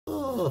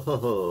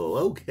Oh,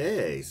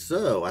 okay.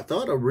 So I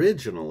thought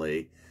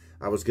originally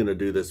I was going to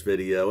do this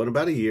video, and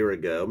about a year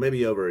ago,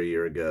 maybe over a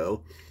year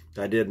ago,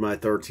 I did my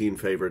 13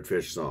 favorite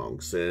Phish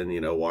songs. And,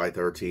 why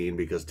 13?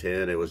 Because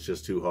 10, it was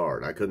just too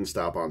hard. I couldn't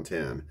stop on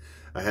 10.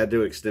 I had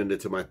to extend it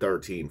to my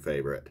 13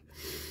 favorite.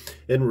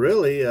 And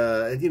really,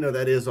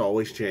 that is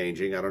always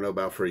changing. I don't know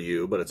about for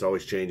you, but it's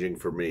always changing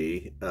for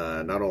me.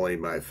 Not only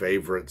my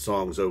favorite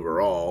songs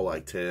overall,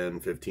 like 10,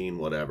 15,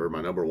 whatever,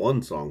 my number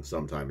one song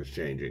sometimes is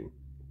changing.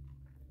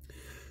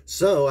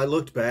 So I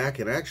looked back,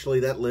 and actually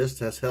that list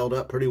has held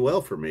up pretty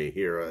well for me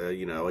here, a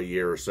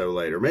year or so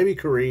later. Maybe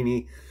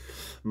Carini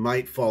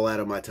might fall out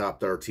of my top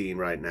 13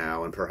 right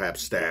now, and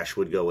perhaps Stash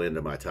would go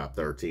into my top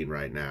 13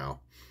 right now.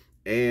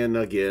 And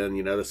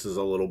again, this is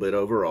a little bit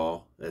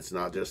overall. It's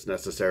not just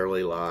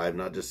necessarily live,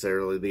 not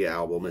necessarily the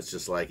album. It's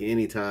just like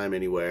anytime,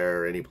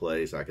 anywhere, any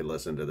place, I can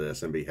listen to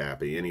this and be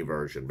happy. Any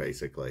version,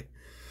 basically.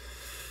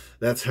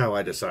 That's how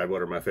I decide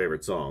what are my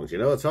favorite songs.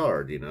 It's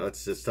hard.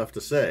 It's tough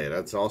to say.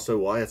 That's also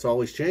why it's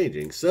always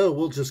changing. So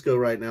we'll just go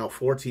right now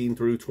 14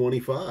 through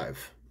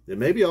 25. And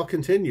maybe I'll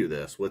continue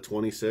this with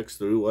 26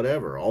 through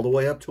whatever, all the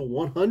way up to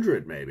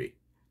 100 maybe.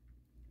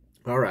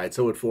 All right,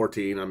 so at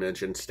 14, I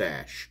mentioned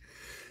Stash.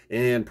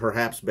 And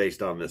perhaps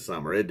based on this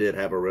summer, it did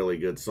have a really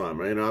good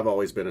summer. I've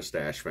always been a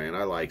Stash fan.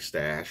 I like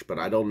Stash, but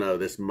I don't know.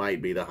 This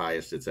might be the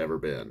highest it's ever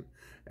been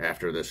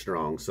after this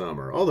strong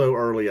summer. Although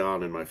early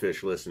on in my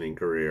Phish listening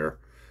career,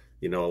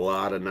 a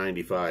lot of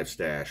 95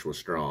 Stash was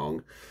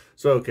strong.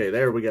 So, okay,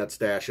 there we got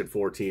Stash at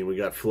 14. We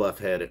got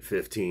Fluffhead at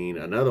 15.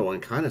 Another one,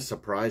 kind of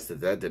surprised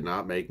that did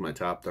not make my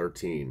top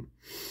 13.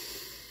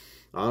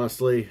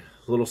 Honestly,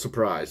 a little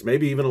surprised.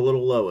 Maybe even a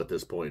little low at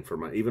this point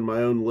for even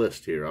my own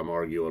list here I'm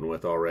arguing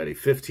with already.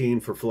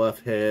 15 for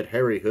Fluffhead.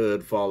 Harry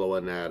Hood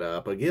following that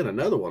up. Again,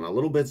 another one, a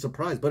little bit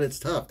surprised, but it's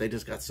tough. They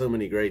just got so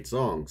many great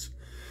songs.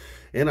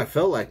 And I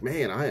felt like,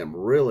 man, I am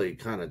really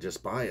kind of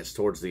just biased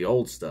towards the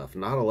old stuff.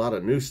 Not a lot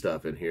of new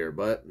stuff in here,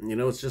 but,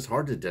 it's just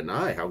hard to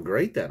deny how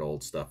great that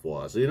old stuff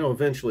was.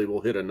 Eventually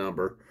we'll hit a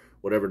number,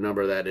 whatever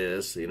number that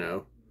is,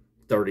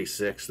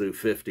 36 through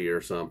 50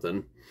 or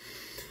something.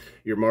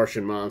 Your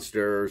Martian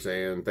Monsters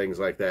and things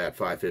like that,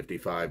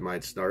 555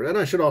 might start. And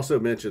I should also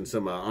mention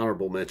some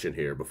honorable mention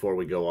here before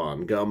we go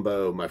on.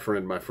 Gumbo, My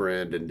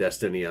Friend, and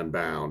Destiny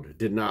Unbound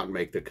did not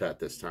make the cut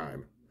this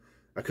time.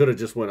 I could have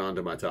just went on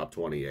to my top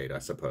 28, I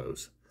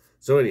suppose.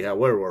 So anyhow,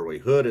 where were we?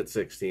 Hood at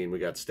 16. We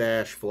got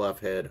Stash,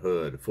 Fluffhead,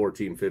 Hood,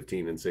 14,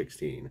 15, and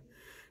 16.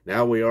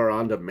 Now we are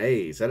on to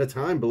Maze. At a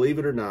time, believe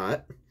it or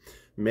not,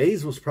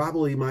 Maze was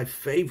probably my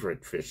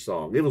favorite Phish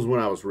song. It was when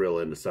I was real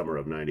into summer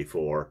of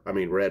 94. I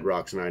mean, Red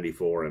Rocks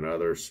 94 and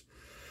others.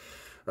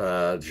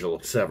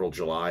 Several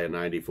July of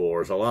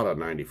 94s. A lot of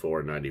 94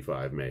 and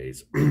 95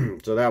 Maze.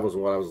 So that was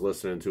what I was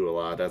listening to a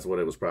lot. That's what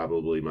it was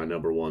probably my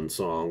number one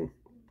song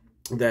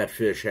that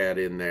Phish had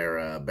in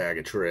their bag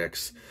of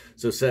tricks.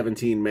 So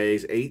 17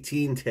 Maze,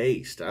 18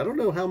 Taste. I don't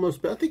know how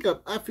most, but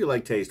I feel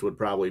like Taste would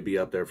probably be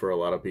up there for a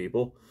lot of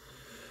people.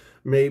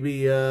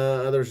 Maybe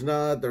others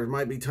not. There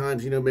might be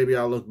times, maybe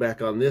I'll look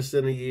back on this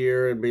in a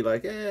year and be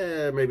like,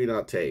 maybe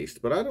not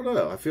Taste. But I don't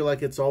know. I feel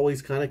like it's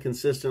always kind of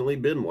consistently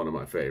been one of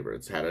my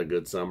favorites. Had a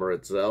good summer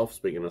itself,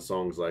 speaking of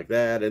songs like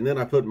that. And then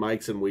I put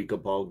Mike's and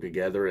Weekapog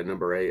together at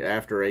number 8.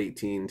 After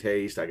 18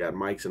 Taste, I got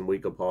Mike's and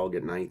Weekapog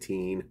at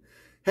 19.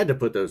 Had to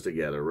put those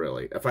together,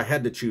 really. If I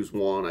had to choose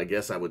one, I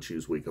guess I would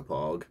choose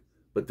Weekapog.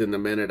 But then the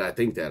minute I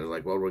think that, it's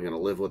like, well, we're going to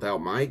live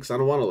without Mike's? I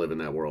don't want to live in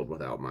that world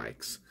without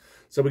Mike's.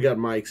 So we got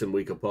Mike's and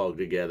Weekapog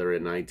together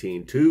at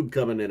 19. Tube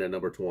coming in at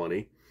number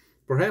 20.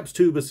 Perhaps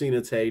Tube has seen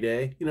its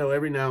heyday.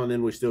 Every now and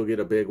then we still get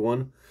a big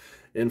one.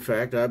 In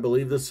fact, I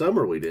believe this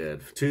summer we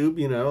did. Tube,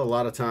 a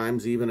lot of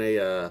times even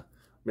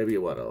maybe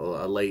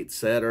a late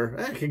setter.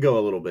 That could go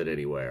a little bit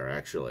anywhere,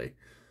 actually.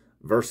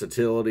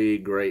 Versatility,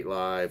 great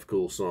live,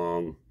 cool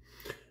song.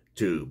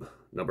 Tube,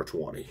 number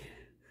 20.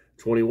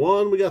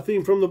 21, we got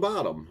Theme from the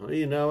Bottom.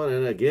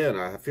 And again,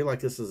 I feel like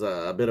this is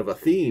a bit of a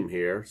theme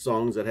here.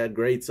 Songs that had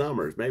great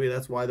summers. Maybe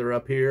that's why they're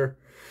up here.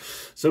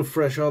 So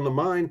fresh on the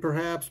mind,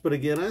 perhaps. But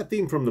again,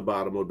 Theme from the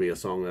Bottom would be a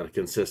song that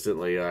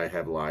consistently I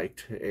have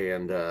liked.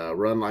 And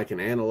Run Like an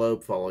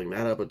Antelope, following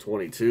that up at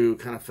 22.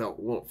 Kind of felt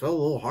a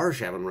little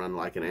harsh having Run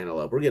Like an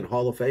Antelope. We're getting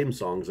Hall of Fame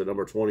songs at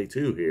number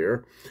 22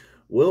 here.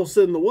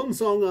 Wilson, the one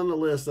song on the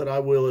list that I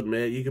will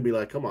admit, you could be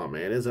like, come on,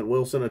 man, isn't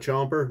Wilson a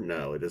chomper?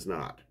 No, it is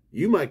not.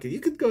 You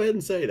could go ahead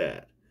and say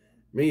that.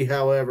 Me,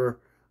 however,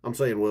 I'm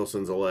saying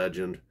Wilson's a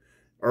legend.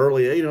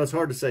 Early, it's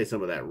hard to say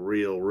some of that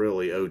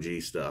really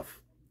OG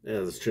stuff. It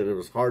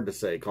was hard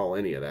to call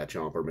any of that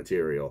chomper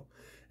material.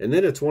 And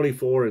then at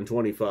 24 and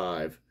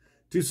 25,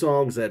 two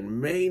songs that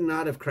may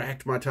not have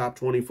cracked my top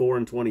 24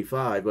 and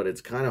 25, but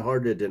it's kind of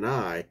hard to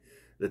deny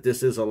that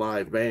this is a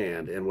live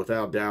band, and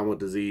without Down with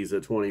Disease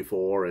at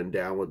 24 and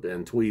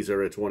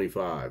Tweezer at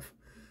 25.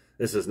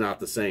 This is not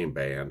the same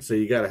band. So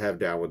you got to have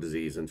Down with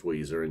Disease and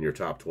Tweezer in your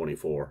top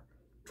 24,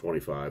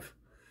 25.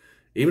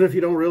 Even if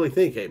you don't really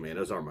think, hey man,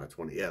 those aren't my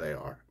 20. Yeah, they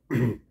are.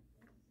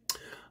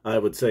 I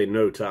would say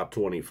no top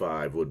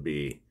 25 would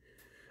be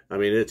I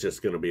mean, it's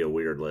just going to be a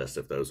weird list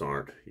if those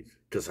aren't.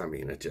 Because, I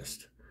mean, it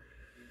just...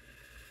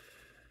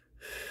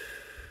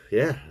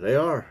 Yeah, they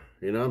are.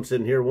 You know, I'm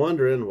sitting here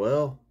wondering,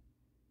 well,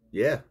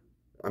 yeah.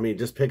 I mean,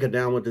 just pick a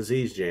Down with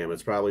Disease jam.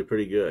 It's probably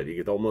pretty good. You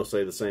could almost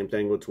say the same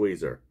thing with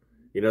Tweezer.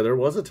 You know, there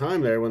was a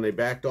time there when they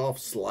backed off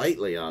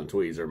slightly on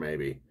Tweezer,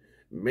 maybe.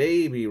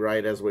 Maybe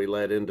right as we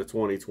led into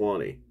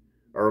 2020.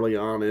 Early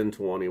on in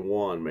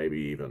 21, maybe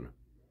even.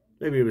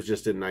 Maybe it was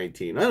just in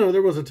 19. I don't know,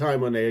 there was a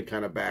time when they had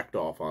kind of backed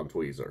off on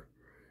Tweezer.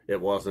 It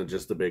wasn't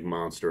just the big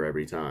monster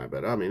every time.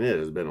 But, I mean, it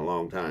has been a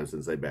long time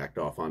since they backed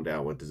off on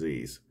Down with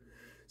Disease.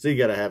 So you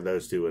got to have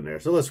those two in there.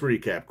 So let's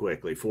recap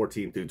quickly.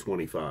 14 through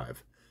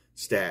 25.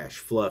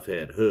 Stash,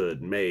 Fluffhead,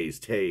 Hood, Maze,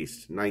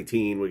 Taste.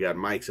 19, we got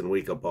Mike's and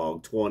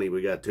Weekapog. 20,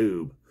 we got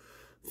Tube.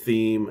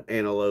 Theme,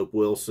 Antelope,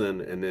 Wilson,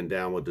 and then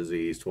Down with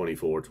Disease,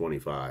 24,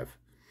 25.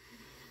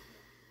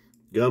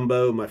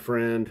 Gumbo, my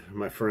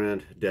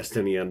friend,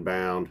 Destiny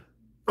Unbound.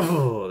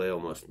 Oh, they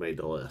almost made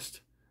the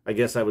list. I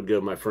guess I would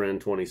go my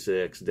friend,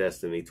 26,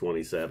 Destiny,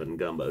 27,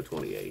 Gumbo,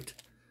 28.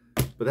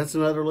 But that's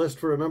another list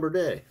for a number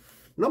day.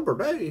 Number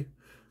day?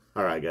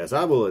 All right, guys,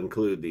 I will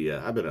include the,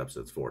 I've been up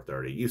since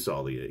 4:30. You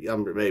saw the,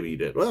 maybe you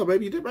did. Well,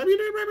 maybe you did, maybe you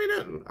did, maybe you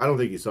didn't. I don't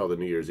think you saw the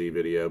New Year's Eve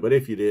video, but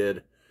if you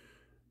did,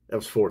 that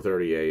was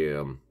 4:30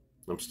 a.m.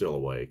 I'm still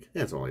awake.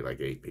 Yeah, it's only like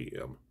 8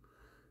 p.m.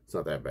 It's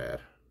not that bad.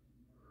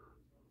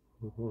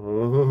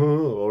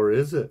 Or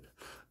is it?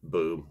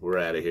 Boom, we're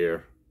out of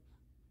here.